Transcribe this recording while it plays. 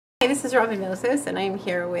this is Robinosis, and I'm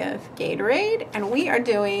here with Gatorade, and we are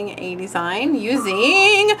doing a design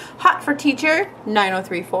using Hot for Teacher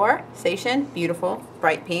 9034 Station, beautiful,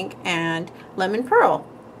 bright pink, and lemon pearl.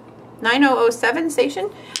 9007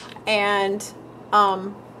 Station, and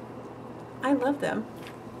I love them.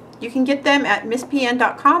 You can get them at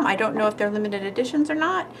misspn.com. I don't know if they're limited editions or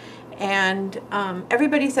not. And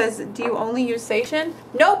everybody says, do you only use Station?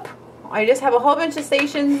 Nope. I just have a whole bunch of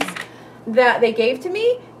Stations that they gave to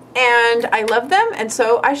me, and I love them, and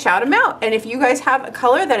so I shout them out. And if you guys have a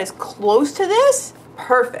color that is close to this,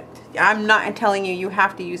 perfect. I'm not telling you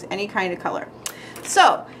have to use any kind of color.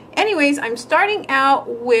 So anyways, I'm starting out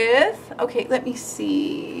with, okay, let me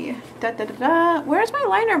see. Where's my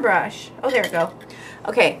liner brush? Oh, there we go.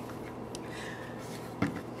 Okay.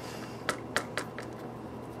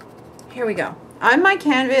 Here we go. On my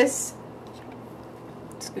canvas,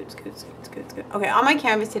 scoot. Okay, on my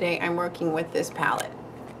canvas today, I'm working with this palette.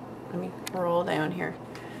 Let me roll down here.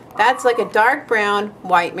 That's like a dark brown,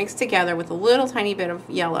 white mixed together with a little tiny bit of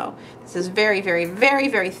yellow. This is very, very, very,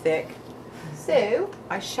 very thick. So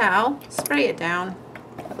I shall spray it down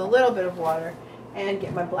with a little bit of water and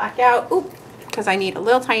get my black out. Oop, because I need a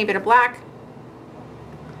little tiny bit of black.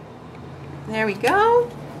 There we go.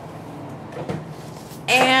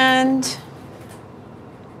 And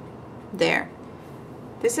there.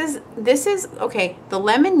 This is okay, the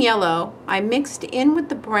lemon yellow I mixed in with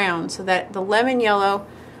the brown so that the lemon yellow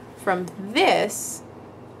from this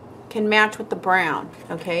can match with the brown,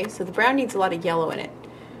 okay? So the brown needs a lot of yellow in it.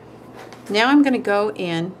 Now I'm going to go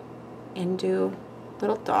in and do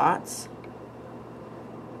little dots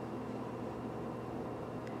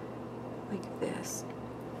like this,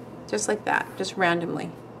 just like that, just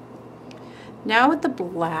randomly. Now with the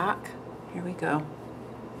black, here we go.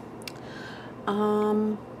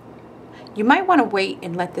 You might want to wait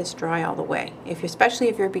and let this dry all the way, especially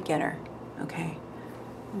if you're a beginner. Okay,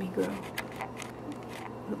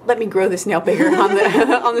 let me grow this nail bigger on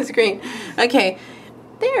the on the screen. Okay,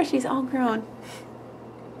 there, she's all grown.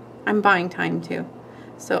 I'm buying time too,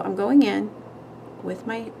 so I'm going in with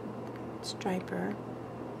my striper.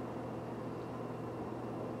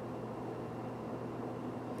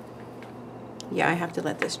 Yeah, I have to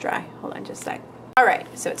let this dry. Hold on just a sec. All right,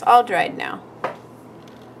 so it's all dried now.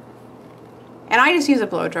 And I just use a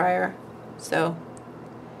blow dryer. So,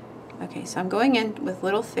 okay, so I'm going in with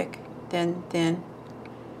little thick, then thin,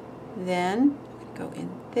 then go in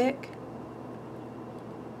thick,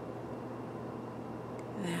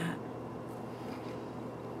 that.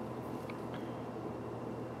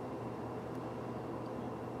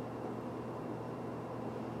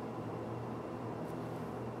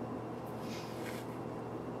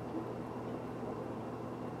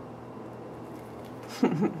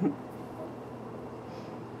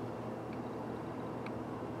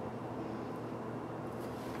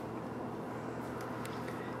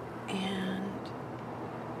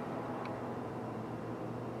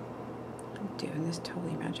 And this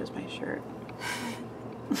totally matches my shirt.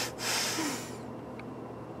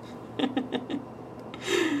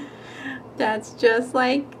 That's just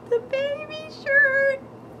like the baby shirt.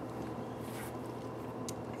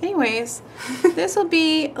 Anyways, this will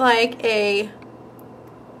be like a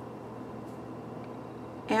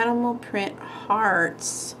animal print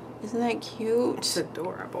hearts. Isn't that cute? It's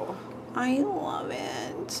adorable. I love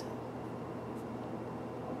it.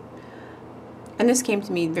 And this came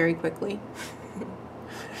to me very quickly.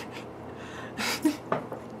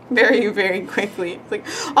 Very, very quickly. It's like,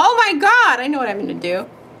 oh my God, I know what I'm going to do.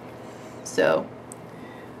 So,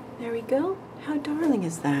 there we go. How darling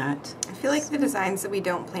is that? I feel like the designs that we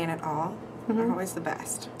don't plan at all are always the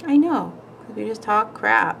best. I know. Because we just talk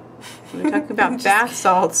crap. We talk about bath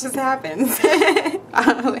salts. This happens.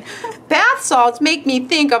 Bath salts make me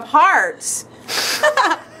think of hearts.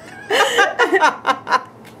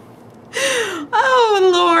 Oh,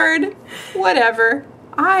 Lord. Whatever.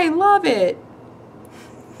 I love it.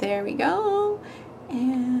 There we go.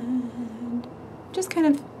 And just kind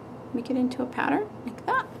of make it into a pattern like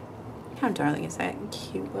that. How darling is that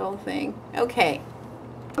cute little thing? Okay.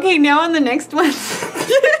 Okay, now on the next one.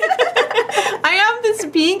 I have this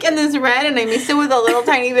pink and this red, and I mix it with a little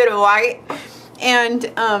tiny bit of white. And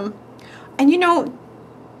you know,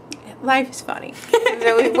 life is funny.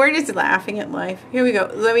 We're just laughing at life. Here we go.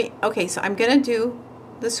 Okay, so I'm gonna do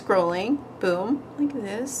the scrolling, boom, like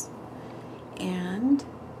this, and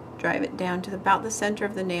drive it down to about the center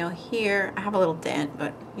of the nail here. I have a little dent,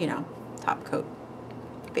 but you know, top coat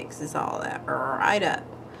fixes all that right up.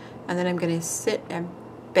 And then I'm gonna sit and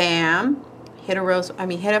bam, hit a rose.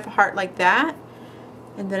 Hit a heart like that,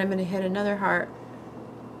 and then I'm gonna hit another heart,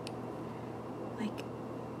 like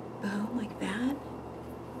boom.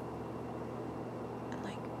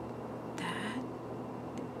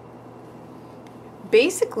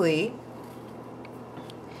 basically,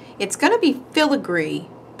 it's going to be filigree,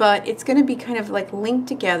 but it's going to be kind of like linked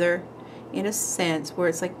together in a sense where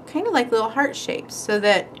it's like kind of like little heart shapes, so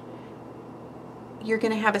that you're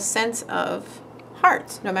going to have a sense of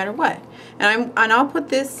hearts no matter what. And I'll put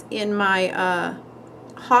this in my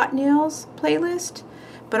hot nails playlist,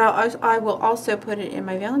 but I will also put it in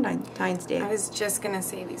my Valentine's Day. I was just gonna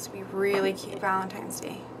say these would be really cute Valentine's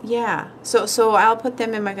Day. Yeah, so I'll put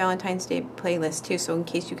them in my Valentine's Day playlist too, so in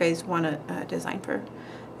case you guys want to design for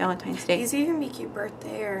Valentine's Day. These even be cute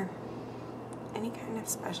birthday or any kind of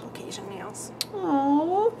special occasion nails.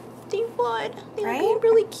 Oh, they would. They Right? would be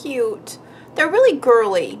really cute. They're really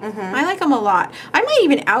girly. I like them a lot. I might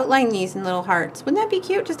even outline these in little hearts. Wouldn't that be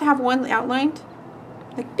cute, just to have one outlined?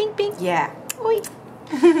 Like bing bing. Yeah. Oi.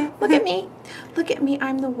 Look at me. Look at me.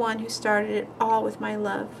 I'm the one who started it all with my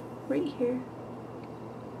love. Right here.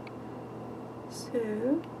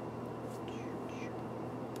 So.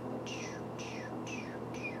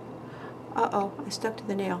 Uh-oh, I stuck to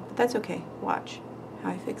the nail. But that's okay. Watch how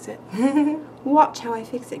I fix it. Watch how I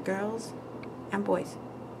fix it, girls and boys.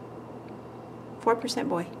 4%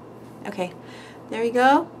 boy. Okay, there you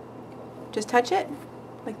go. Just touch it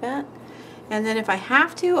like that. And then if I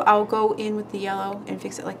have to, I'll go in with the yellow and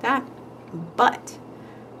fix it like that. But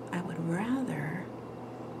I would rather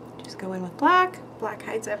just go in with black. Black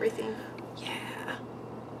hides everything. Yeah.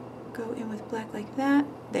 Go in with black like that.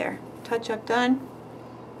 There. Touch up done.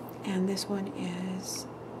 And this one is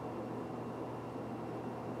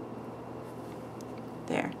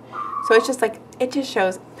there. So it's just like, it just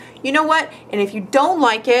shows, you know what? And if you don't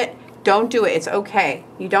like it, don't do it. It's okay.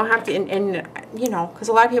 You don't have to, and you know, because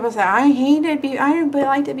a lot of people say, I hate it, I didn't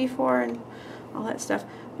liked it before and all that stuff.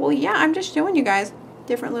 Well, yeah, I'm just showing you guys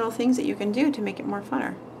different little things that you can do to make it more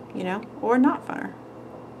funner, you know, or not funner.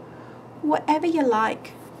 Whatever you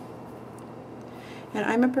like. And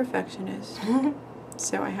I'm a perfectionist,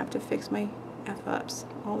 so I have to fix my F-ups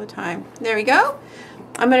all the time. There we go.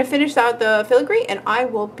 I'm going to finish out the filigree and I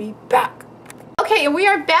will be back. Okay, and we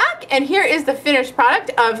are back, and here is the finished product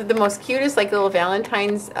of the most cutest, like, little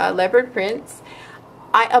Valentine's leopard prints.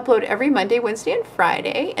 I upload every Monday, Wednesday, and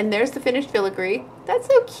Friday, and there's the finished filigree. That's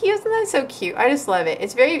so cute. Isn't that so cute? I just love it.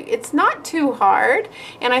 It's not too hard,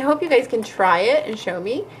 and I hope you guys can try it and show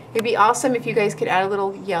me. It'd be awesome if you guys could add a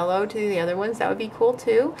little yellow to the other ones. That would be cool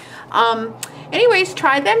too. Anyways,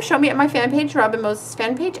 try them. Show me at my fan page, Robin Moses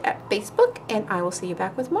fan page at Facebook, and I will see you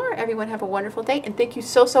back with more. Everyone have a wonderful day, and thank you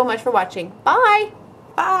so much for watching. Bye.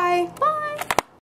 Bye. Bye.